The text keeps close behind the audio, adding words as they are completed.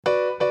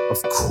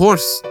Of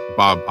course,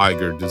 Bob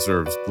Iger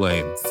deserves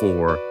blame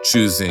for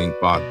choosing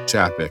Bob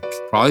Chapek.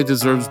 Probably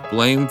deserves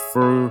blame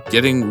for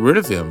getting rid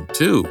of him,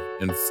 too,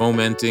 and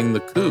fomenting the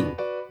coup.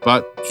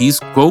 But he's,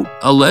 quote,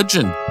 a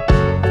legend.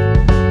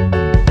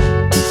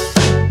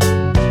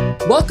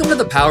 Welcome to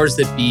the Powers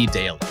That Be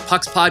Daily,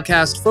 Puck's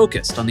podcast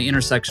focused on the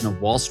intersection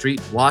of Wall Street,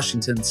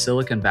 Washington,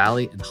 Silicon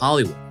Valley, and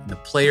Hollywood, and the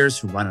players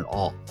who run it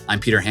all. I'm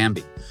Peter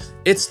Hamby.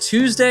 It's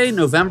Tuesday,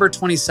 November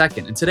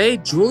 22nd, and today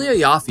Julia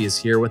Ioffe is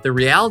here with a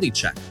reality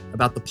check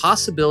about the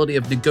possibility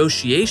of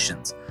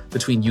negotiations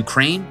between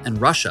Ukraine and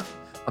Russia,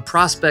 a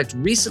prospect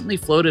recently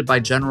floated by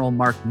General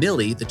Mark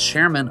Milley, the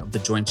chairman of the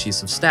Joint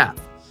Chiefs of Staff.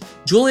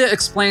 Julia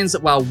explains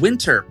that while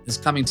winter is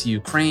coming to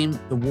Ukraine,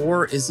 the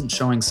war isn't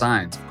showing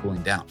signs of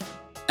cooling down.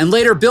 And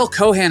later, Bill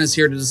Cohan is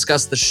here to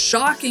discuss the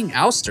shocking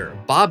ouster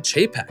of Bob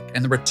Chapek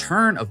and the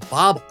return of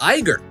Bob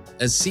Iger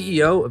as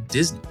CEO of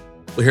Disney.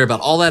 We'll hear about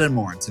all that and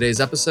more in today's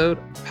episode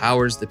of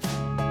Powers That Be.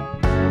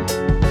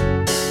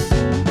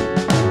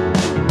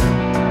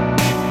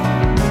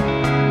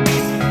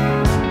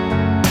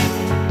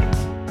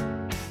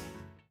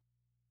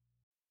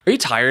 Are you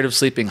tired of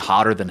sleeping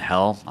hotter than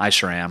hell? I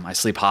sure am. I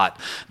sleep hot.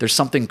 There's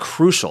something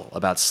crucial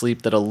about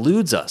sleep that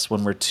eludes us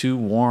when we're too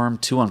warm,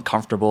 too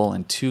uncomfortable,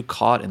 and too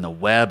caught in the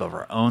web of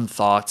our own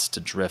thoughts to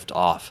drift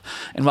off.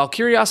 And while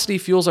curiosity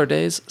fuels our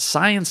days,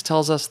 science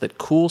tells us that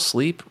cool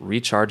sleep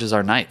recharges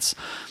our nights.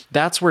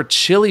 That's where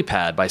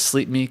ChiliPad by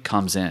Sleep Me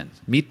comes in.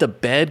 Meet the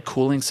bed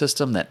cooling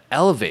system that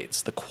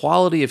elevates the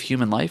quality of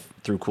human life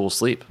through cool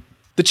sleep.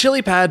 The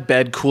ChiliPad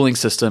bed cooling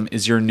system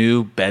is your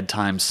new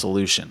bedtime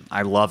solution.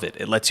 I love it.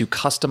 It lets you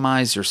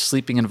customize your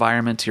sleeping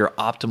environment to your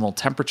optimal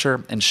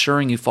temperature,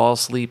 ensuring you fall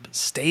asleep,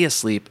 stay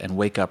asleep, and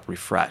wake up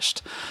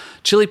refreshed.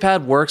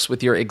 ChiliPad works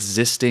with your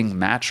existing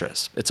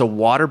mattress. It's a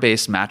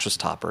water-based mattress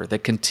topper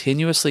that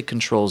continuously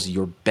controls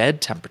your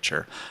bed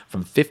temperature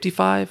from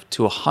 55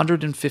 to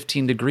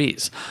 115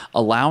 degrees,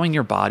 allowing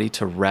your body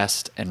to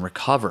rest and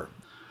recover.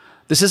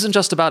 This isn't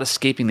just about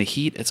escaping the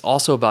heat, it's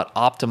also about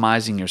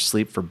optimizing your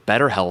sleep for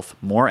better health,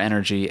 more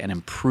energy, and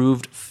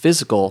improved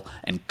physical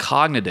and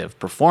cognitive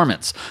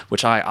performance,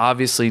 which I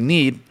obviously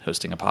need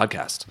hosting a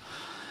podcast.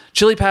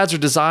 ChiliPads are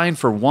designed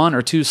for one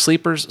or two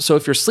sleepers, so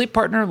if your sleep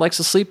partner likes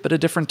to sleep at a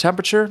different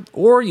temperature,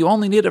 or you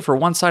only need it for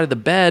one side of the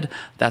bed,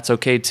 that's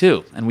okay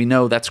too, and we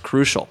know that's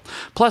crucial.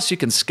 Plus, you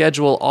can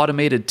schedule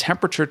automated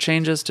temperature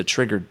changes to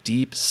trigger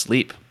deep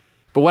sleep.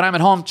 But when I'm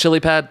at home,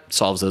 ChiliPad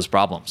solves those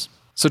problems.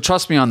 So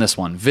trust me on this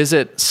one.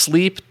 Visit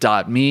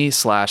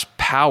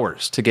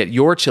sleep.me/powers to get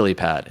your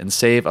ChiliPad and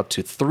save up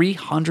to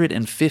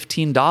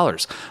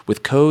 $315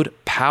 with code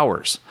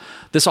POWERS.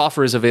 This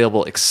offer is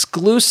available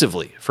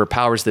exclusively for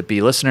Powers That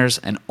Be listeners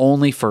and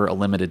only for a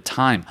limited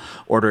time.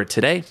 Order it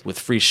today with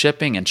free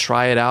shipping and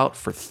try it out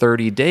for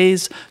 30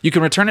 days. You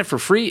can return it for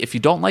free if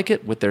you don't like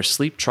it with their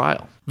sleep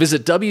trial.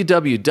 Visit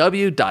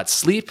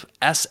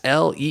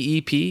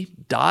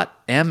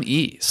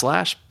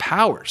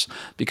www.sleep.me/powers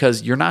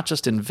because you're not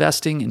just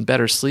investing in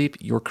better sleep,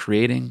 you're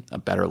creating a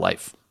better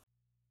life.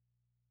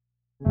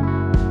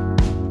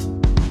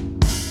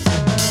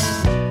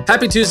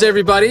 Happy Tuesday,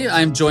 everybody.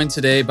 I'm joined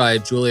today by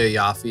Julia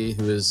Ioffe,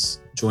 who is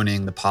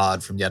joining the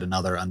pod from yet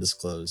another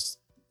undisclosed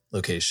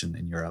location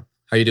in Europe.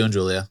 How are you doing,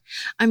 Julia?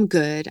 I'm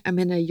good. I'm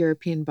in a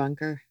European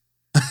bunker.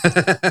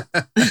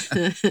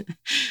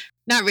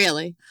 Not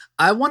really.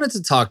 I wanted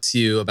to talk to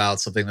you about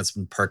something that's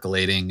been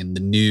percolating in the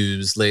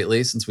news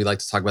lately, since we like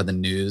to talk about the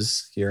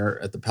news here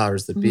at the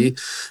Powers That Be.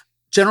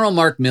 General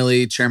Mark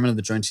Milley, chairman of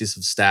the Joint Chiefs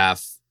of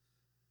Staff,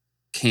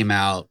 came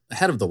out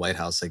ahead of the White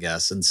House, I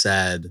guess, and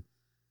said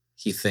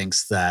he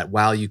thinks that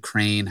while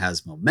Ukraine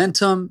has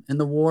momentum in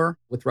the war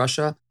with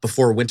Russia,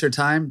 before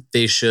wintertime,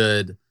 they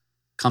should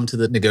come to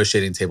the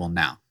negotiating table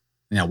now,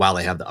 while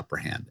they have the upper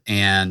hand.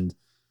 And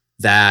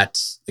that,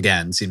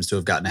 again, seems to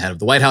have gotten ahead of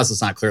the White House.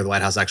 It's not clear the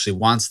White House actually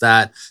wants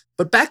that.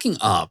 But backing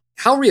up,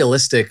 how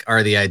realistic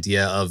are the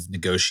idea of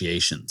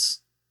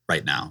negotiations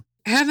right now?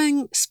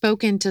 Having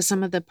spoken to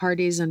some of the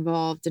parties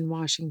involved in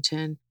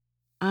Washington,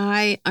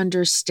 I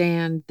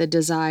understand the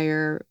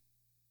desire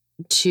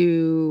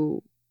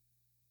to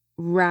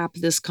wrap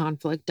this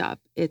conflict up.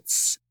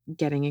 It's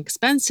getting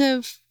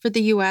expensive for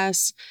the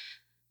U.S.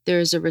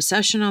 There's a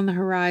recession on the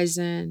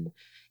horizon.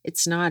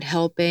 It's not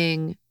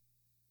helping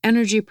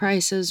energy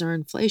prices or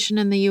inflation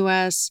in the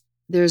U.S.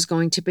 There's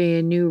going to be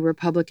a new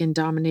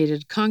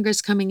Republican-dominated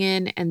Congress coming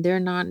in, and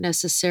they're not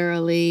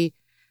necessarily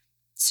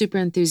super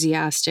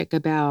enthusiastic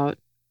about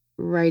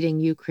writing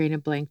Ukraine a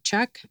blank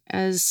check,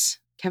 as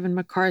Kevin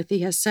McCarthy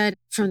has said.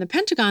 From the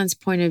Pentagon's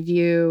point of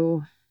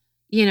view,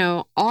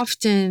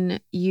 often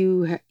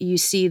you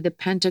see the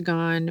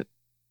Pentagon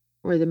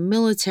or the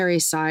military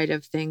side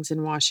of things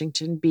in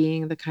Washington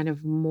being the kind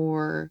of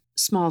more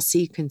small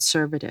c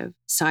conservative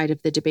side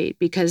of the debate,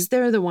 because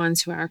they're the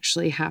ones who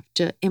actually have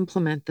to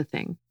implement the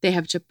thing. They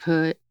have to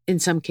put, in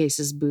some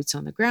cases, boots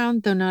on the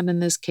ground, though not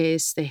in this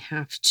case. They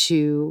have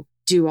to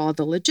do all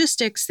the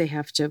logistics. They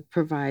have to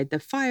provide the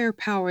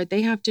firepower.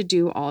 They have to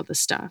do all the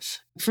stuff.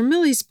 From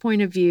Milley's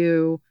point of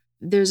view,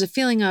 there's a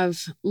feeling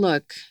of,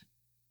 look,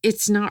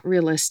 it's not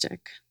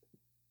realistic.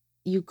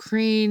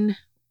 Ukraine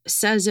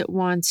says it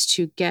wants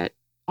to get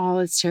all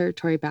its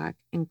territory back,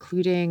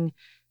 including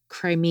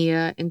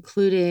Crimea,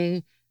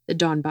 including the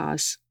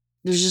Donbass.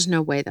 There's just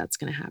no way that's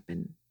going to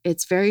happen.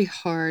 It's very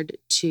hard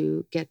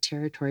to get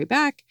territory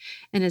back,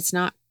 and it's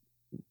not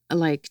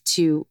like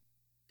to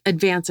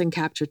advance and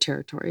capture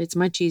territory. It's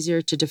much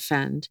easier to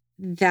defend.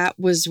 That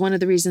was one of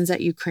the reasons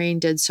that Ukraine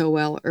did so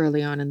well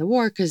early on in the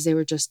war, because they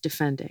were just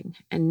defending.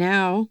 And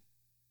now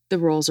the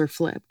roles are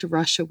flipped.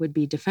 Russia would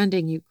be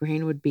defending,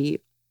 Ukraine would be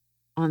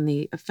on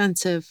the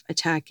offensive,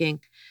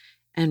 attacking,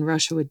 and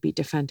Russia would be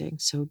defending.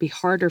 So it would be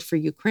harder for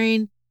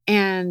Ukraine.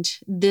 And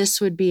this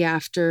would be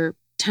after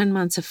 10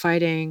 months of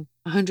fighting,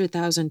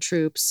 100,000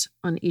 troops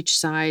on each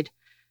side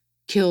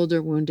killed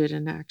or wounded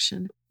in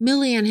action.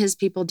 Milley and his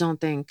people don't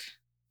think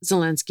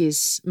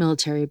Zelensky's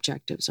military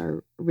objectives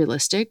are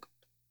realistic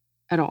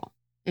at all.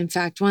 In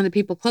fact, one of the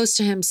people close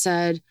to him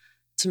said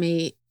to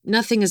me,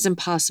 "Nothing is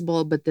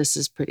impossible, but this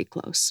is pretty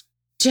close."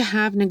 To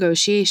have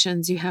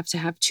negotiations, you have to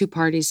have two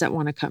parties that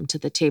want to come to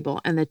the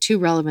table. And the two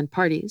relevant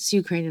parties,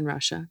 Ukraine and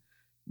Russia,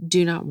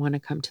 do not want to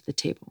come to the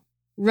table.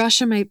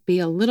 Russia might be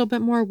a little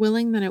bit more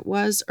willing than it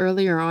was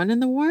earlier on in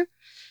the war,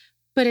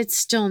 but it's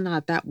still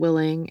not that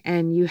willing.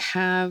 And you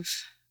have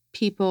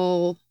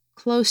people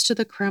close to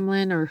the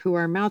Kremlin or who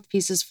are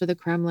mouthpieces for the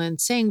Kremlin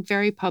saying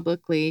very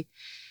publicly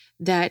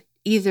that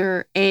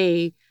either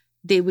A,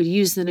 they would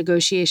use the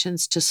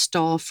negotiations to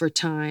stall for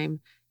time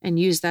and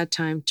use that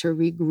time to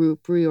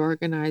regroup,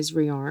 reorganize,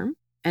 rearm,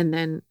 and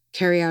then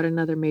carry out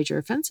another major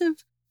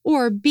offensive,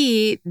 or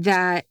B,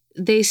 that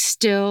they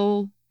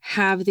still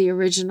have the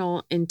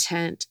original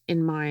intent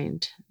in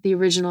mind, the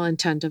original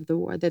intent of the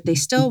war, that they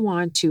still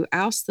want to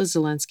oust the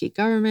Zelensky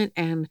government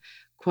and,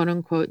 quote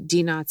unquote,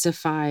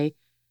 denazify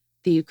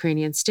the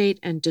Ukrainian state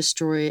and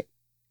destroy it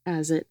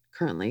as it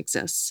currently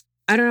exists.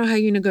 I don't know how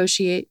you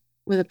negotiate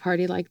with a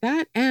party like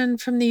that. And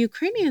from the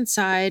Ukrainian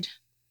side,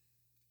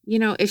 you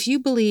know, if you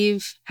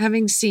believe,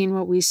 having seen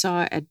what we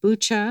saw at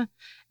Bucha,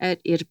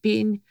 at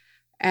Irpin,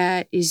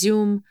 at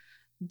Izum,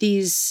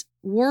 these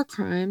war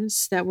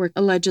crimes that were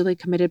allegedly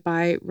committed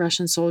by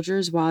Russian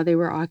soldiers while they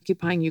were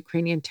occupying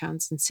Ukrainian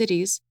towns and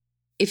cities,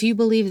 if you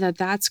believe that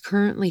that's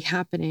currently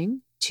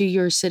happening to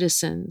your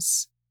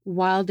citizens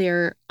while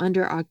they're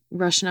under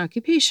Russian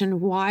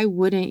occupation, why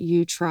wouldn't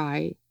you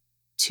try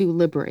to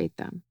liberate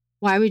them?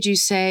 Why would you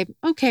say,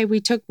 okay, we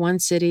took one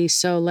city,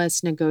 so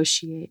let's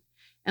negotiate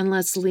and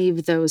let's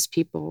leave those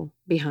people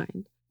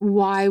behind?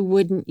 Why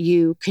wouldn't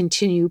you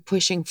continue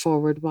pushing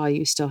forward while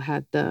you still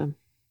had the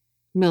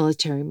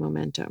military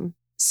momentum?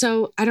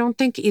 So I don't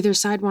think either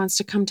side wants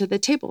to come to the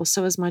table.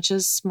 So as much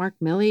as Mark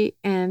Milley,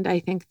 and I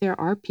think there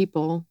are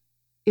people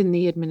in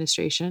the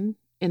administration,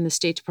 in the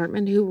State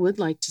Department, who would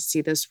like to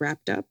see this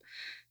wrapped up,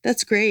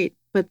 that's great.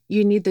 But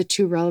you need the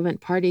two relevant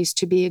parties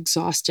to be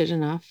exhausted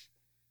enough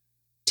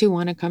to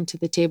want to come to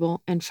the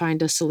table and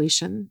find a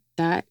solution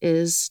that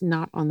is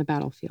not on the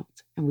battlefield.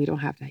 And we don't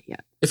have that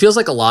yet. It feels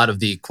like a lot of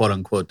the quote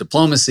unquote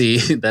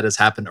diplomacy that has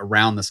happened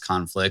around this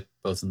conflict,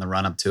 both in the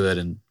run up to it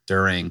and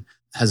during,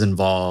 has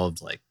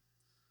involved like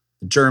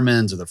the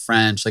Germans or the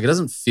French. Like, it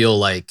doesn't feel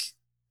like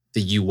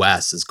the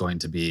US is going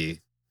to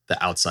be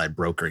the outside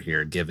broker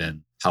here,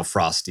 given how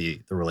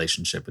frosty the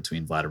relationship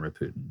between Vladimir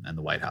Putin and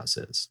the White House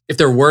is. If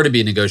there were to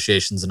be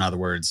negotiations, in other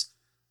words,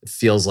 it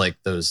feels like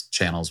those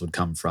channels would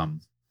come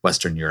from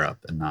Western Europe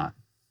and not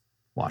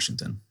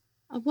Washington.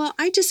 Well,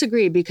 I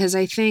disagree, because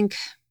I think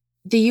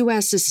the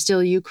U.S. is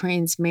still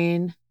Ukraine's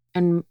main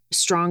and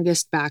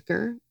strongest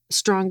backer,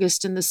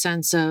 strongest in the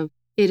sense of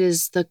it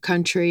is the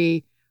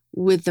country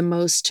with the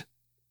most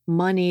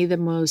money, the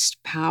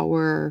most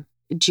power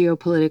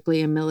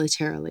geopolitically and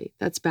militarily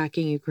that's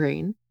backing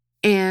Ukraine.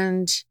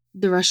 And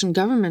the Russian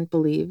government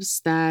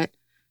believes that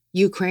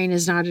Ukraine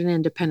is not an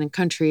independent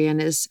country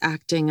and is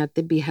acting at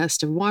the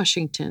behest of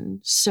Washington.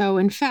 So,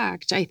 in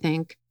fact, I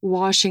think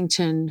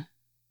Washington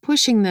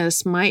pushing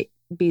this might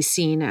be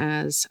seen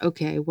as,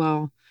 okay,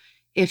 well,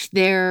 if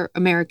their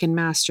American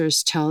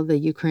masters tell the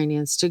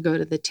Ukrainians to go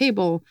to the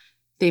table,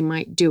 they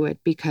might do it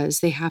because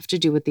they have to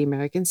do what the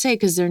Americans say,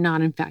 because they're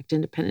not, in fact,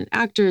 independent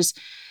actors.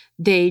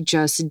 They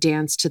just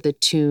dance to the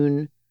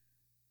tune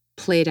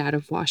played out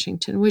of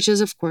Washington, which is,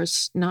 of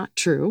course, not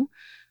true.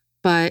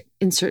 But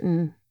in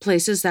certain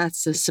places,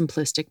 that's the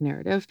simplistic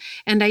narrative.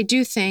 And I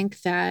do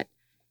think that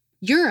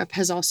Europe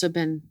has also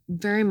been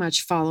very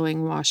much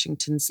following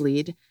Washington's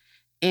lead.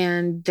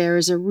 And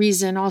there's a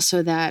reason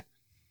also that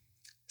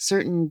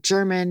certain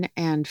German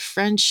and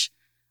French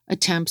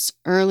attempts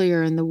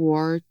earlier in the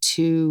war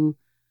to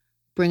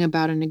bring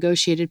about a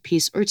negotiated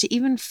peace, or to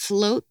even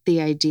float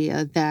the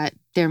idea that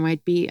there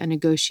might be a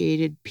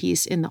negotiated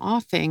peace in the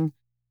offing,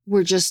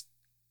 were just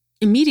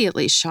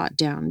immediately shot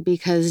down,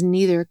 because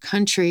neither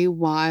country,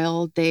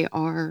 while they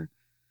are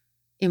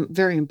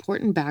very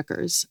important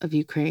backers of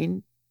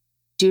Ukraine,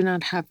 do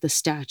not have the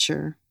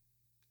stature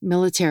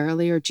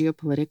militarily or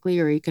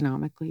geopolitically or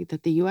economically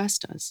that the U.S.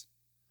 does.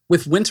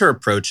 With winter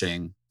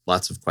approaching,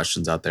 lots of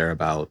questions out there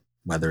about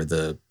whether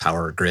the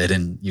power grid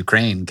in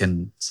Ukraine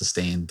can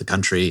sustain the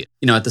country.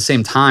 You know, at the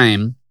same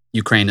time,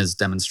 Ukraine has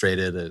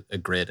demonstrated a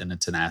grit and a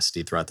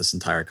tenacity throughout this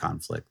entire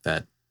conflict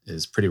that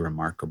is pretty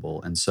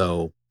remarkable. And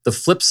so the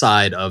flip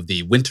side of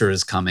the winter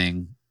is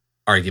coming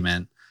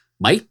argument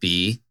might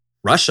be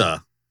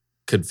Russia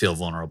could feel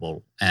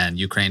vulnerable and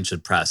Ukraine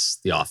should press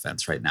the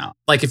offense right now.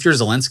 Like if you're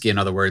Zelensky, in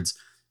other words,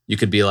 you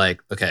could be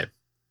like, okay,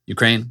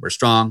 Ukraine, we're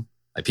strong.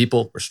 My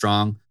people, we're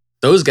strong.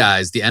 Those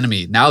guys, the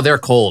enemy, now they're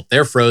cold.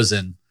 They're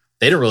frozen.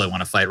 They don't really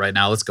want to fight right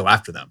now. Let's go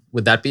after them.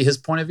 Would that be his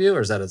point of view?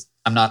 Or is that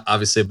I'm not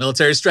obviously a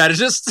military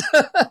strategist.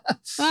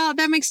 Well,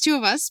 that makes two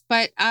of us,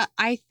 but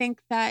I think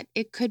that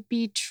it could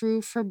be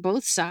true for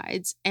both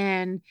sides.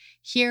 And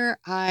here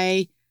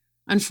I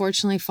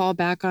unfortunately fall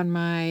back on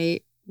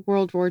my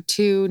World War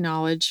II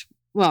knowledge.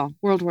 Well,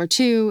 World War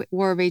II,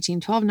 War of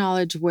 1812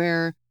 knowledge,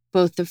 where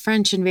both the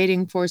French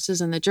invading forces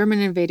and the German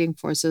invading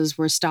forces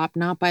were stopped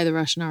not by the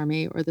Russian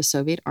army or the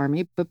Soviet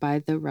army, but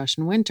by the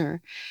Russian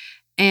winter.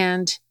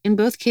 And in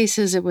both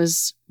cases, it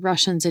was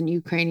Russians and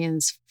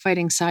Ukrainians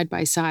fighting side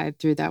by side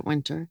through that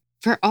winter.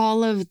 For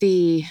all of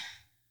the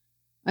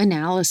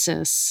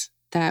analysis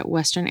that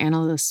Western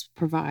analysts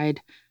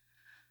provide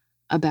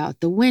about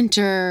the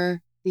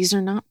winter, these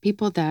are not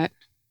people that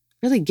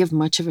really give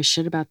much of a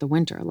shit about the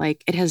winter.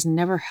 Like, it has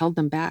never held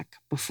them back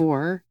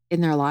before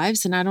in their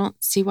lives, and I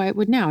don't see why it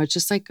would now. It's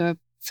just like a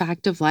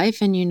fact of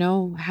life, and you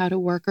know how to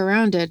work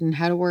around it and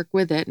how to work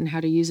with it and how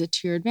to use it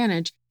to your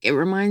advantage. It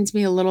reminds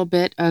me a little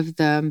bit of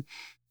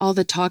all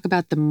the talk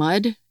about the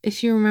mud,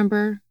 if you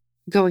remember,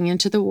 going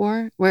into the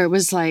war, where it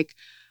was like,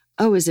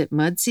 oh, is it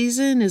mud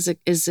season? Is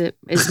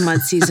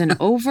mud season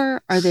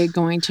over? Are they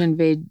going to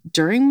invade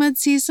during mud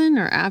season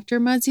or after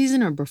mud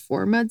season or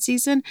before mud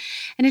season?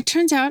 And it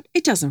turns out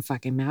it doesn't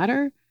fucking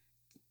matter.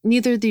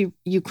 Neither the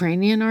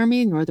Ukrainian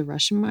army nor the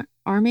Russian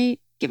army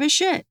give a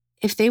shit.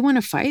 If they want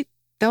to fight,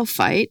 they'll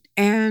fight.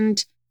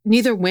 And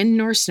neither wind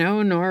nor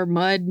snow nor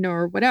mud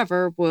nor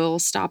whatever will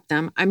stop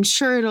them. I'm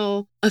sure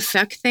it'll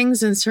affect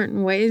things in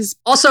certain ways.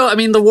 Also, I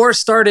mean, the war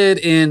started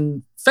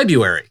in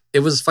February. It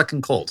was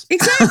fucking cold.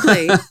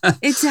 Exactly.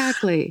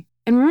 Exactly.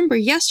 And remember,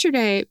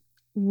 yesterday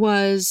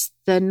was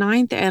the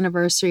 9th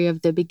anniversary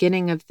of the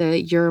beginning of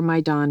the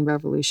Euromaidan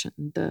revolution,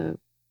 the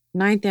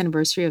 9th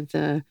anniversary of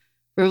the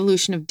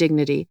Revolution of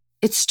Dignity.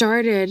 It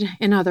started,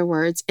 in other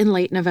words, in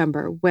late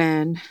November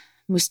when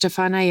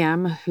Mustafa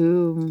Nayyem,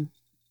 who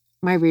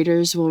my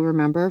readers will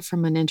remember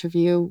from an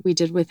interview we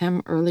did with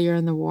him earlier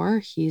in the war,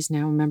 he's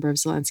now a member of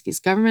Zelensky's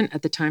government.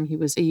 At the time, he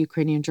was a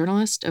Ukrainian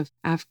journalist of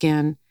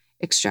Afghan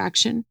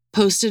extraction,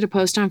 posted a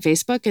post on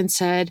Facebook and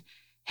said,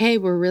 hey,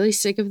 we're really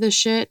sick of this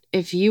shit.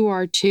 If you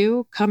are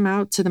too, come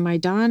out to the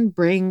Maidan,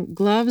 bring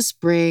gloves,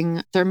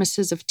 bring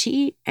thermoses of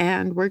tea,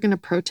 and we're going to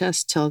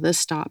protest till this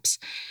stops.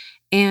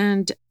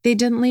 And they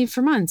didn't leave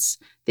for months.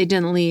 They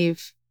didn't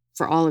leave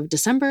for all of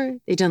December.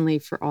 They didn't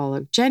leave for all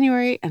of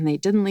January, and they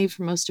didn't leave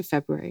for most of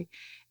February.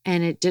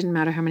 And it didn't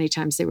matter how many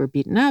times they were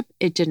beaten up.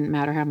 It didn't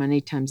matter how many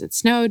times it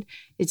snowed.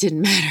 It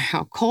didn't matter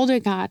how cold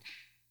it got.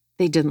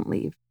 They didn't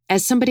leave.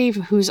 As somebody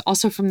who's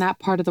also from that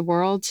part of the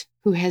world,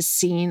 who has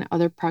seen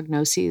other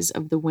prognoses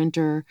of the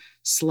winter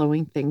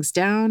slowing things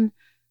down,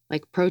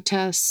 like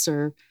protests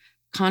or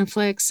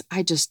conflicts,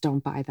 I just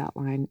don't buy that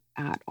line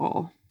at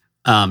all.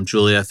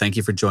 Julia, thank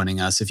you for joining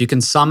us. If you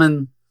can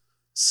summon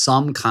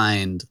some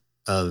kind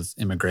of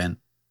immigrant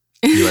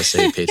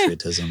USA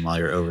patriotism while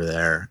you're over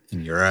there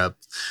in Europe,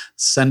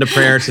 send a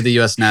prayer to the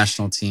U.S.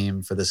 national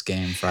team for this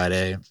game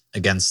Friday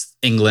against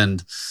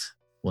England.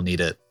 We'll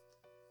need it.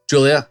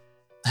 Julia,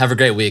 have a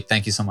great week.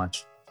 Thank you so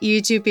much.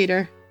 You too,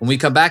 Peter. When we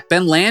come back,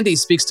 Ben Landy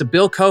speaks to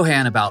Bill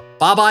Cohan about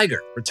Bob Iger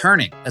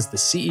returning as the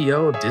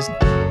CEO of Disney.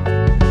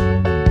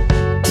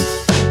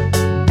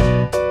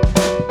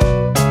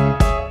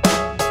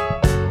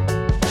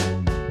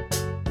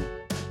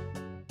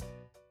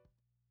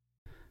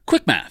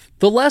 Quick math.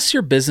 The less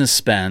your business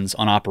spends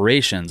on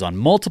operations, on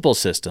multiple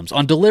systems,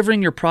 on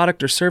delivering your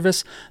product or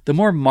service, the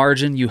more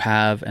margin you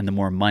have and the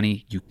more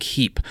money you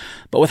keep.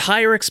 But with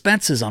higher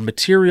expenses on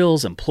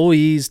materials,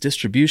 employees,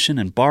 distribution,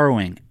 and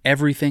borrowing,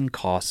 everything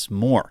costs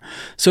more.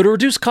 So to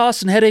reduce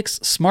costs and headaches,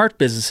 smart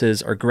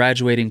businesses are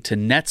graduating to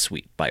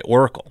NetSuite by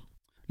Oracle.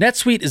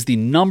 NetSuite is the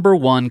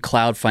 #1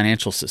 cloud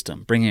financial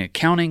system, bringing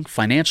accounting,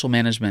 financial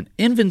management,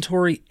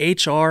 inventory,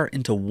 HR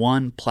into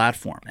one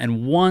platform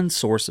and one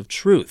source of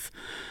truth.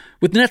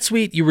 With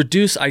NetSuite, you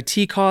reduce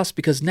IT costs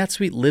because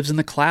NetSuite lives in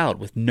the cloud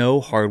with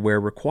no hardware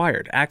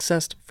required,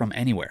 accessed from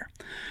anywhere.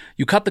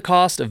 You cut the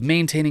cost of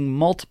maintaining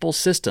multiple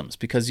systems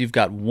because you've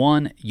got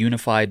one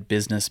unified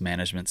business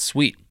management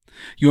suite.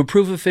 You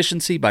improve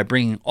efficiency by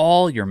bringing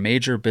all your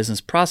major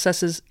business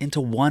processes into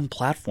one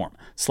platform,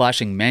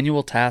 slashing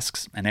manual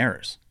tasks and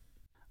errors.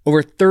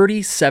 Over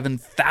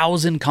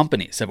 37,000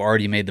 companies have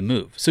already made the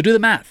move, so do the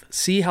math.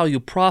 See how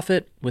you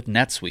profit with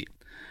NetSuite.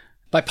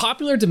 By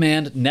popular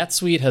demand,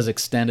 NetSuite has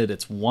extended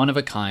its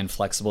one-of-a-kind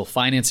flexible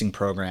financing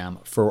program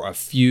for a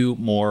few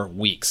more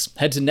weeks.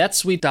 Head to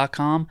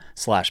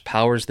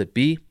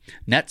netsuite.com/powersthatbe,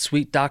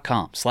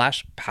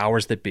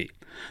 netsuite.com/powersthatbe.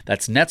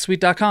 That's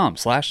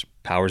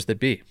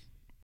netsuite.com/powersthatbe.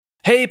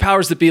 Hey,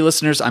 Powers That Be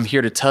listeners, I'm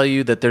here to tell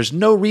you that there's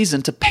no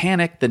reason to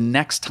panic the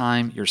next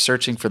time you're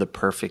searching for the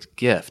perfect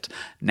gift.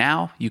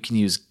 Now you can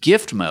use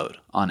gift mode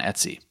on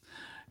Etsy.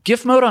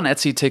 Gift mode on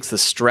Etsy takes the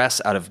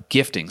stress out of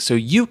gifting so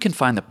you can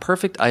find the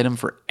perfect item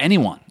for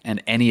anyone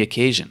and any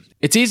occasion.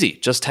 It's easy.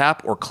 Just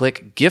tap or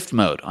click gift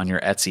mode on your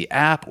Etsy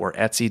app or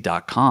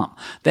Etsy.com.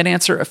 Then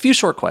answer a few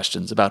short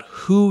questions about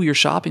who you're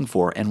shopping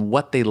for and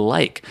what they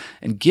like.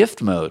 And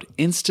gift mode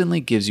instantly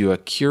gives you a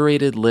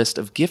curated list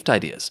of gift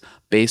ideas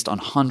based on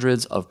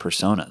hundreds of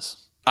personas.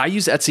 I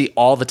use Etsy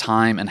all the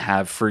time and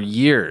have for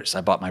years.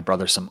 I bought my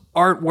brother some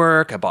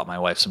artwork. I bought my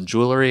wife some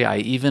jewelry. I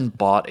even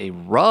bought a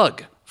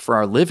rug for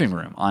our living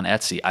room on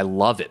Etsy. I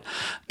love it.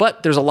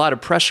 But there's a lot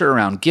of pressure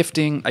around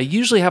gifting. I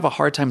usually have a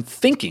hard time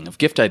thinking of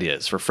gift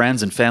ideas for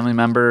friends and family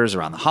members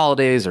around the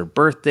holidays or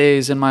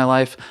birthdays in my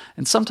life.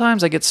 And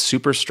sometimes I get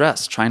super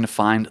stressed trying to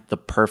find the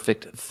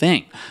perfect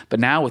thing.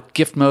 But now with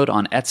gift mode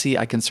on Etsy,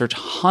 I can search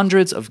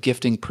hundreds of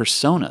gifting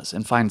personas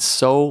and find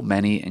so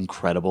many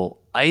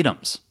incredible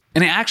items.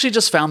 And I actually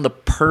just found the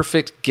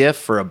perfect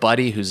gift for a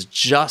buddy who's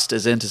just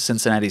as into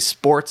Cincinnati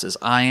sports as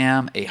I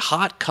am, a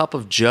hot cup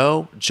of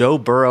Joe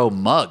Burrow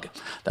mug.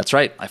 That's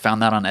right, I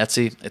found that on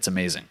Etsy. It's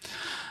amazing.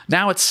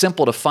 Now it's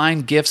simple to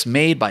find gifts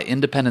made by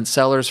independent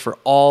sellers for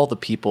all the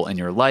people in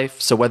your life.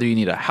 So whether you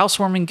need a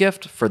housewarming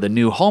gift for the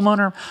new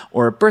homeowner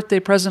or a birthday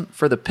present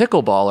for the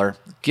pickleballer,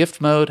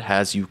 Gift Mode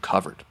has you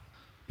covered.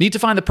 Need to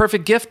find the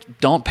perfect gift?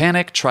 Don't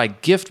panic. Try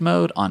Gift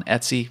Mode on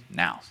Etsy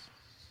now.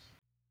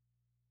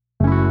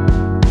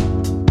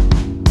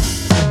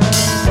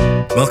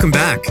 Welcome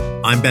back.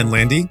 I'm Ben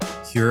Landy,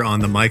 here on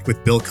the mic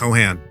with Bill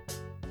Cohan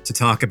to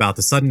talk about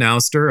the sudden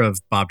ouster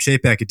of Bob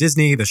Chapek at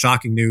Disney, the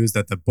shocking news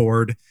that the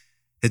board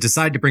has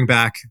decided to bring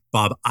back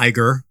Bob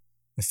Iger,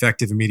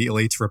 effective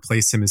immediately, to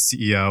replace him as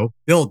CEO.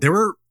 Bill, there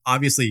were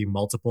obviously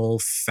multiple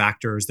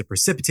factors that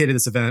precipitated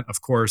this event.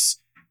 Of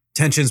course,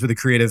 tensions with the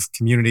creative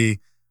community,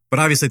 but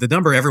obviously the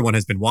number everyone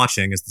has been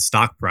watching is the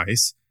stock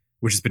price,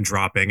 which has been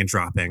dropping and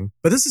dropping.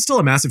 But this is still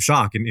a massive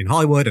shock in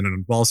Hollywood and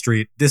on Wall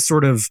Street. This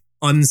sort of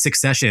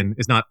unsuccession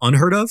is not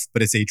unheard of,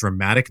 but it's a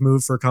dramatic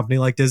move for a company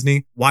like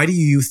Disney. Why do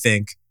you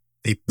think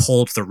they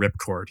pulled the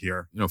ripcord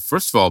here?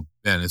 First of all,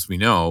 Ben, as we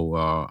know,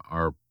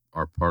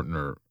 our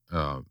partner,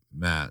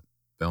 Matt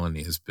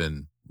Bellany, has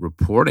been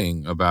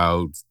reporting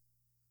about,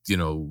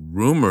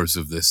 rumors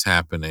of this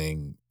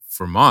happening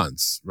for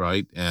months,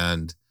 right?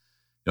 And,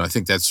 I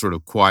think that's sort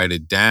of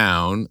quieted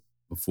down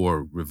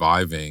before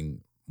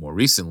reviving more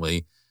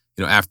recently,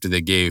 after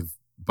they gave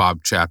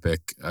Bob Chapek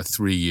a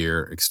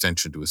 3-year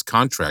extension to his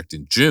contract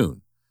in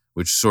June,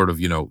 which sort of,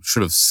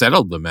 should have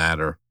settled the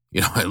matter,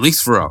 at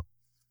least for a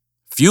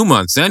few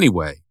months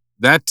anyway.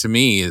 That to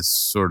me is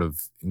sort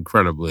of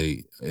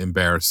incredibly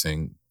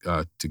embarrassing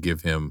to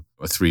give him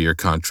a 3-year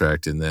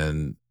contract and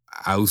then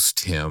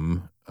oust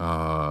him,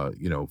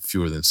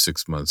 fewer than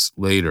 6 months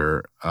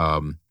later.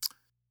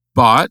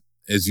 But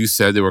as you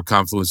said, there were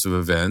confluence of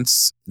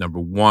events. Number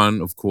one,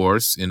 of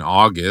course, in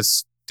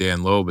August,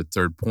 Dan Loeb at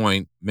Third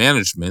Point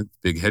Management,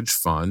 big hedge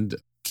fund,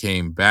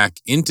 came back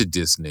into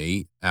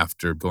Disney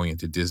after going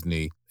into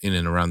Disney in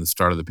and around the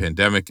start of the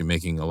pandemic and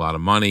making a lot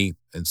of money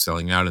and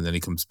selling out. And then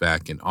he comes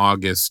back in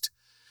August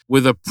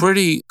with a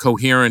pretty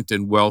coherent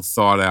and well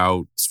thought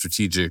out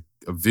strategic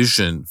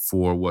vision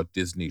for what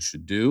Disney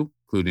should do,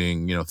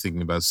 including,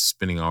 thinking about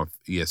spinning off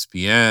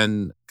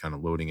ESPN, kind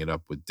of loading it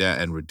up with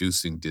debt and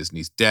reducing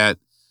Disney's debt,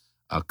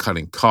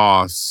 cutting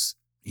costs.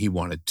 He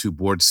wanted 2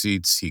 board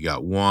seats. He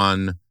got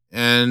 1.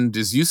 And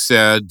as you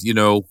said,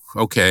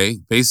 okay,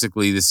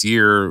 basically this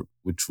year,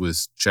 which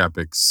was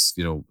Chapek's,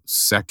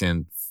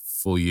 second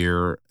full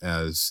year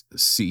as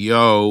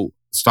CEO,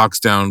 stock's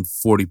down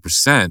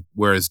 40%,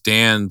 whereas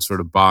Dan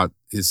sort of bought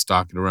his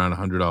stock at around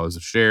 $100 a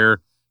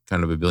share,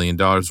 kind of $1 billion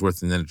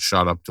worth, and then it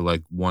shot up to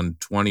like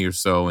 120 or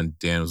so, and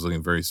Dan was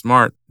looking very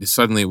smart.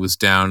 Suddenly it was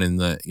down in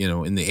the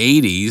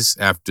 80s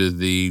after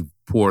the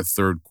poor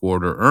third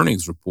quarter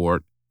earnings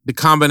report. The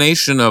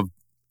combination of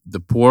the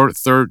poor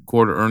third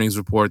quarter earnings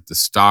report, the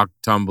stock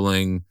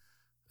tumbling,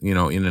 in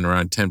and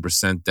around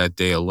 10% that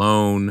day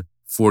alone,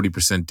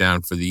 40%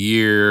 down for the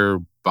year,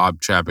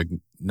 Bob Chapek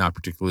not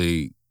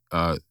particularly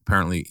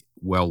apparently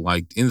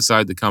well-liked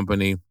inside the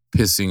company,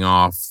 pissing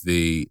off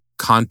the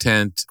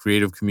content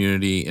creative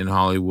community in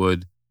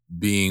Hollywood,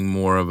 being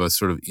more of a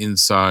sort of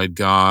inside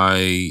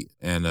guy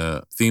and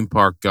a theme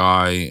park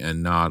guy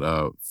and not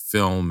a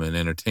film and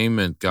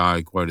entertainment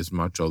guy quite as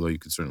much, although you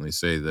could certainly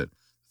say that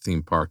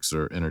theme parks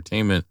are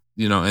entertainment,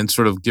 and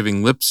sort of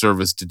giving lip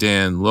service to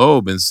Dan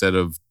Loeb instead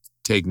of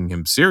taking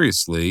him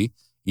seriously,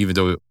 even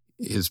though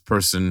his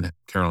person,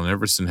 Carolyn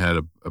Everson, had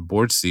a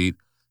board seat.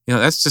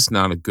 That's just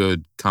not a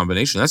good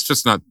combination. That's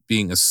just not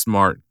being a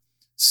smart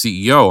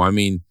CEO. I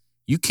mean,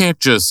 you can't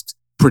just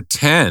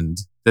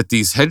pretend that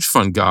these hedge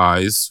fund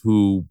guys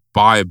who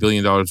buy $1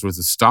 billion worth of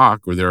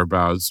stock or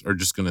thereabouts are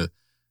just going to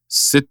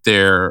sit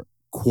there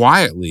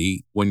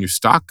quietly when your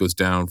stock goes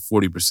down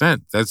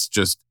 40%. That's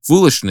just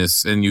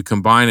foolishness. And you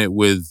combine it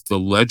with the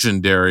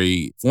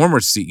legendary former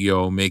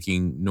CEO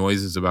making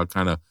noises about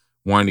kind of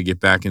wanting to get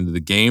back into the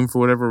game for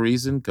whatever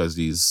reason, because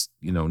he's,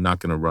 not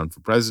going to run for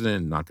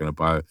president, not going to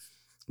buy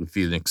the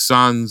Phoenix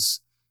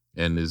Suns,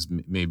 and is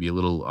maybe a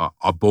little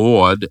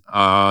aboard,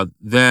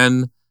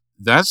 then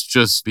that's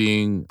just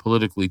being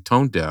politically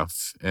tone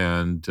deaf.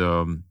 And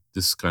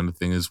this kind of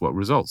thing is what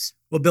results.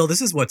 Well, Bill,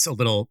 this is what's a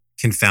little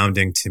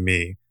confounding to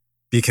me,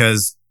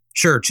 because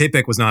sure,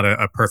 Chapek was not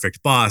a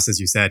perfect boss. As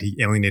you said, he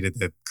alienated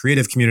the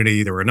creative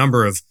community. There were a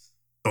number of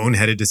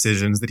boneheaded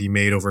decisions that he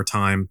made over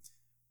time,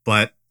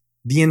 but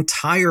the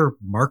entire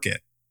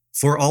market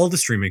for all the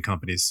streaming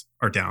companies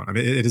are down. I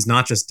mean, it is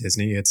not just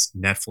Disney, it's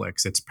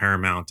Netflix, it's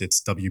Paramount,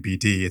 it's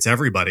WBD, it's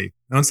everybody.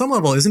 And on some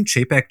level, isn't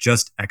Chapek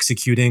just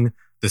executing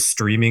the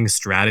streaming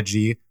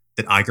strategy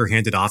that Iger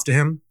handed off to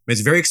him? I mean,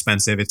 it's very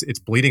expensive, it's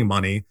bleeding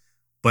money,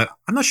 but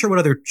I'm not sure what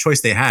other choice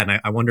they had. And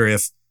I wonder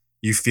if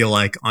you feel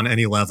like on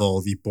any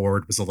level, the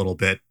board was a little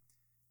bit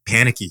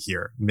panicky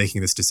here making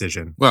this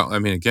decision. Well, I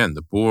mean, again,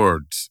 the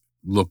board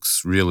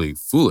looks really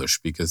foolish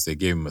because they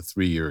gave him a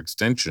 3-year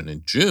extension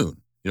in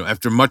June.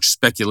 After much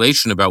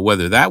speculation about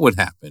whether that would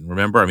happen.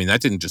 Remember, I mean, that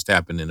didn't just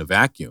happen in a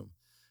vacuum.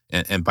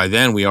 And by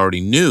then, we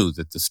already knew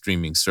that the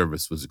streaming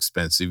service was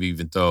expensive,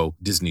 even though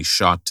Disney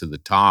shot to the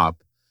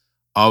top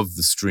of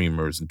the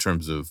streamers in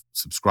terms of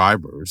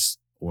subscribers,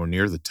 or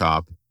near the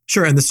top.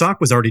 Sure, and the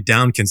stock was already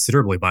down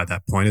considerably by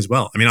that point as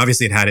well. I mean,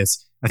 obviously it had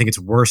its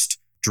worst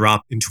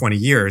drop in 20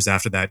 years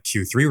after that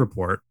Q3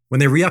 report. When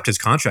they re-upped his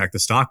contract, the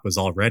stock was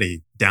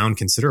already down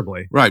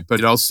considerably. Right, but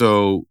it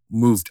also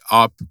moved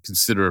up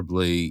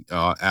considerably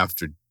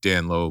after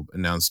Dan Loeb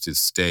announced his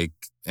stake.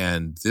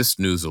 And this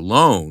news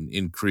alone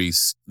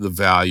increased the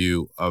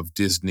value of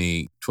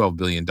Disney $12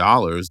 billion,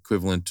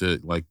 equivalent to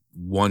like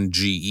 1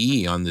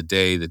 GE on the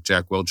day that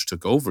Jack Welch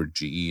took over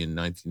GE in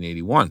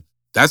 1981.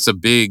 That's a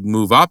big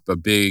move up, a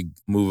big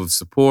move of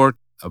support,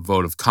 a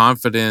vote of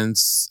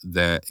confidence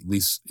that at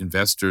least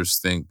investors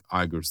think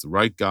Iger's the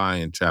right guy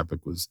and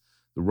Chapek was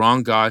the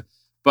wrong guy.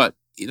 But,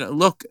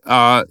 look,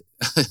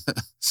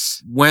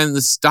 when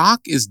the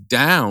stock is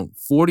down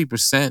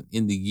 40%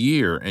 in the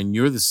year and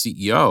you're the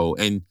CEO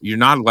and you're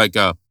not like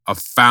a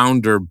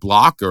founder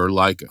blocker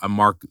like a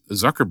Mark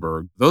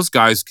Zuckerberg, those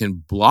guys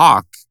can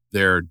block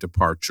their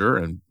departure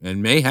and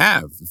may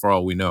have, for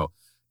all we know.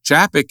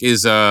 Chapek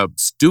is a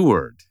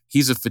steward.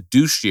 He's a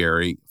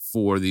fiduciary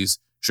for these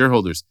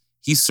shareholders.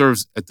 He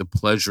serves at the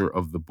pleasure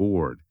of the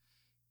board.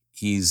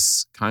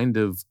 He's kind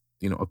of,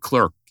 a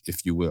clerk,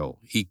 if you will.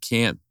 He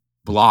can't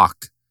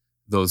block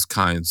those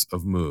kinds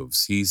of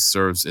moves. He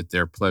serves at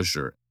their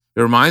pleasure.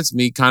 It reminds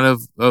me kind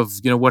of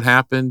what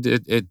happened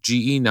at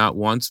GE, not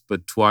once,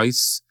 but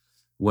twice,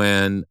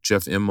 when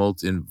Jeff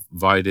Immelt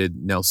invited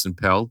Nelson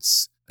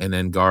Peltz and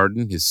then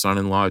Garden, his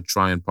son-in-law at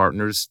Trian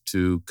Partners,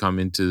 to come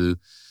into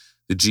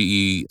the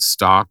GE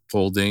stock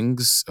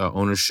holdings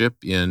ownership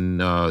in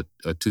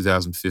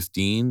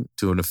 2015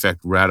 to, in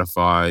effect,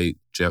 ratify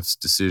Jeff's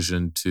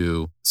decision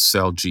to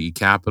sell GE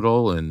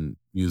Capital and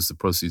use the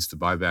proceeds to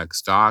buy back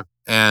stock.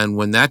 And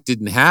when that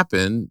didn't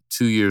happen,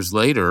 2 years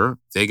later,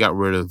 they got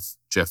rid of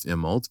Jeff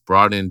Immelt,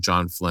 brought in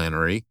John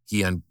Flannery.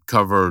 He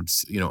uncovered,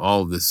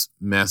 all of this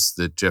mess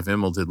that Jeff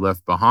Immelt had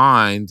left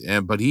behind,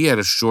 but he had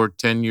a short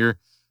tenure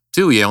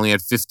too. He only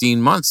had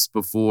 15 months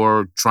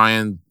before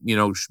Trian,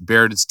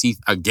 bared its teeth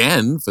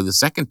again for the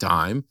second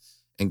time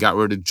and got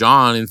rid of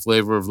John in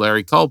favor of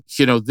Larry Culp.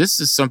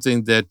 This is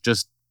something that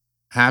just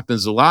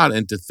happens a lot.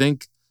 And to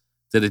think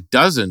that it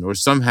doesn't, or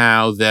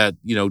somehow that,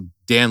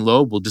 Dan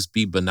Loeb will just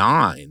be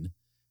benign,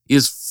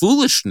 is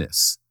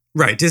foolishness.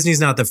 Right. Disney's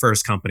not the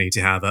first company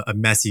to have a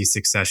messy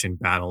succession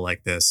battle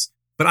like this.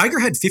 But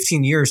Iger had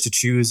 15 years to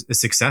choose a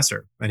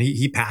successor. And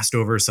he passed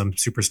over some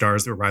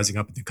superstars that were rising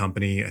up at the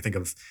company. I think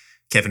of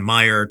Kevin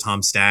Meyer,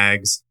 Tom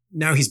Staggs.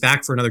 Now he's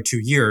back for another 2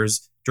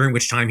 years, during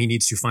which time he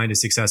needs to find a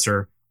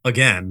successor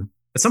again.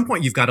 At some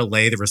point, you've got to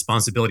lay the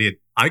responsibility at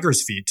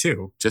Iger's feet,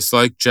 too. Just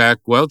like Jack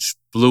Welch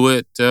blew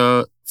it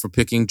for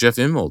picking Jeff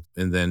Immelt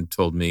and then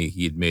told me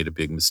he had made a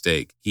big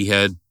mistake. He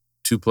had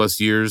 2+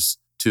 years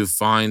to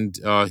find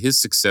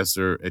his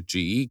successor at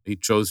GE. He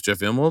chose Jeff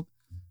Immelt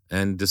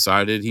and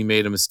decided he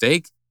made a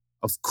mistake.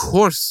 Of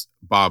course,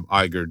 Bob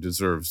Iger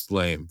deserves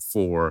blame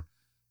for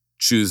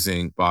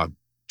choosing Bob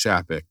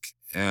Chapek,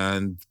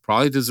 and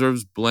probably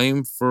deserves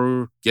blame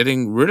for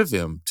getting rid of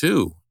him,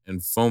 too,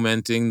 and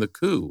fomenting the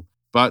coup.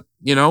 But,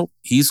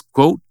 he's,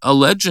 quote, a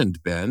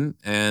legend, Ben,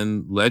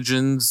 and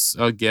legends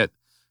get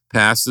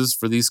passes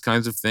for these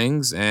kinds of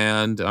things.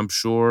 And I'm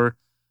sure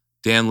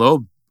Dan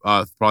Loeb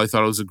probably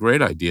thought it was a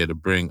great idea to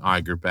bring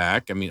Iger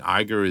back. I mean,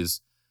 Iger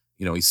is,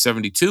 he's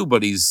 72,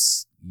 but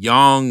he's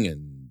young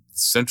and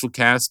central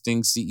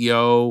casting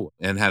CEO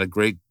and had a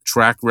great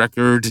track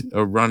record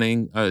of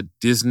running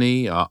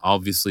Disney,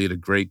 obviously at a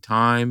great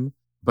time,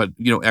 but,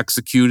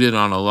 executed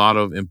on a lot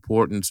of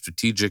important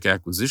strategic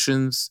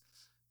acquisitions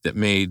that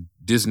made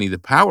Disney the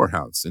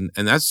powerhouse. And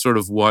that's sort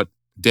of what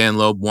Dan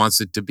Loeb wants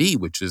it to be,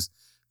 which is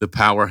the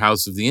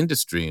powerhouse of the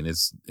industry. And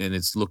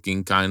it's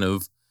looking kind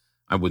of,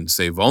 I wouldn't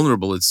say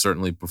vulnerable. It's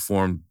certainly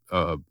performed,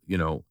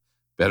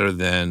 better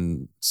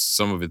than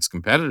some of its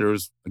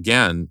competitors.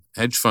 Again,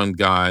 hedge fund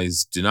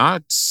guys do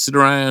not sit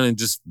around and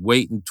just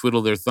wait and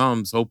twiddle their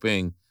thumbs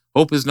hoping.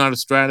 Hope is not a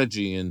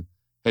strategy in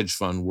hedge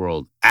fund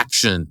world.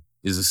 Action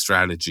is a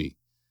strategy.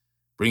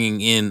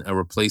 Bringing in a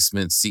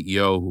replacement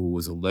CEO who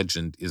was a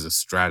legend is a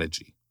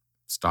strategy.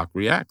 Stock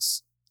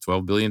reacts.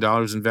 $12 billion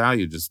in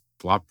value just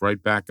plopped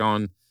right back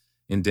on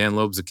in Dan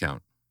Loeb's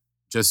account.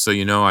 Just so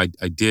you know, I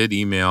did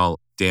email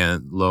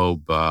Dan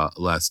Loeb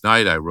last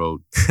night. I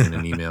wrote in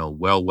an email,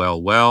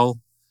 well,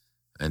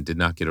 and did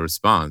not get a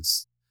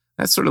response.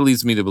 That sort of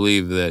leads me to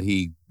believe that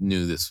he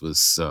knew this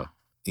was,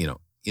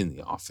 in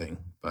the offing.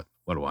 But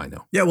what do I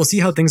know? Yeah, we'll see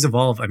how things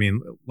evolve. I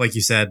mean, like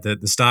you said, the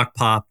stock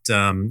popped.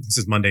 This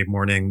is Monday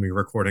morning. We were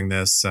recording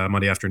this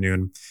Monday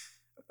afternoon.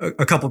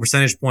 A couple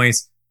percentage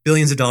points,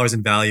 billions of dollars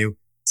in value,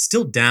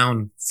 still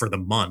down for the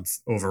month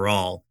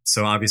overall.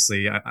 So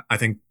obviously, I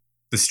think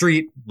the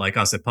street, like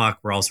us at Puck,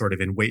 we're all sort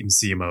of in wait and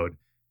see mode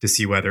to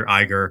see whether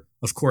Iger,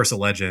 of course, a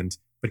legend,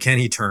 but can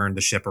he turn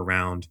the ship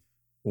around?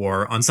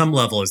 Or on some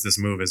level, is this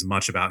move as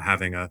much about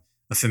having a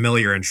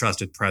familiar and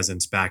trusted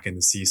presence back in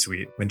the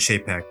C-suite when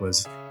Chapek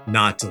was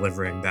not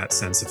delivering that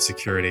sense of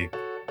security?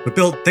 But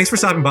Bill, thanks for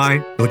stopping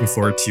by. Looking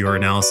forward to your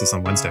analysis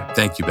on Wednesday.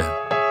 Thank you,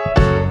 Ben.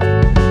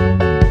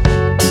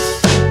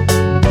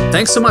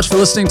 Thanks so much for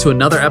listening to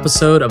another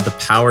episode of The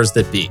Powers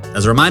That Be.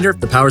 As a reminder,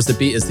 The Powers That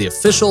Be is the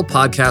official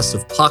podcast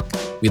of Puck.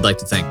 We'd like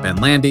to thank Ben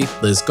Landy,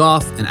 Liz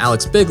Goff, and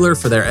Alex Bigler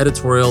for their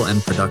editorial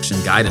and production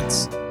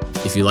guidance.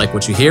 If you like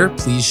what you hear,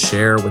 please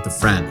share with a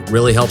friend. It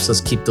really helps us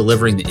keep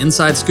delivering the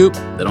inside scoop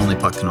that only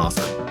Puck can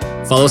offer.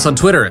 Follow us on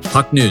Twitter at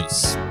Puck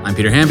News. I'm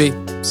Peter Hamby.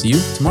 See you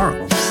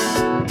tomorrow.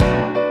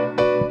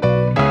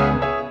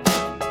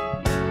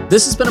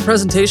 This has been a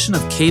presentation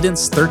of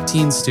Cadence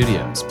 13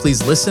 Studios.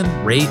 Please listen,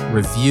 rate,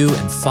 review,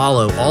 and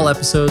follow all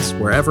episodes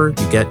wherever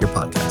you get your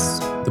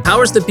podcasts. The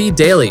Powers That Be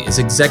Daily is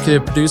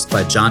executive produced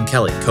by John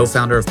Kelly,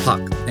 co-founder of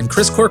Puck, and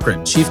Chris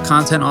Corcoran, chief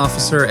content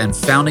officer and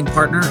founding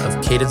partner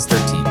of Cadence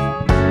 13.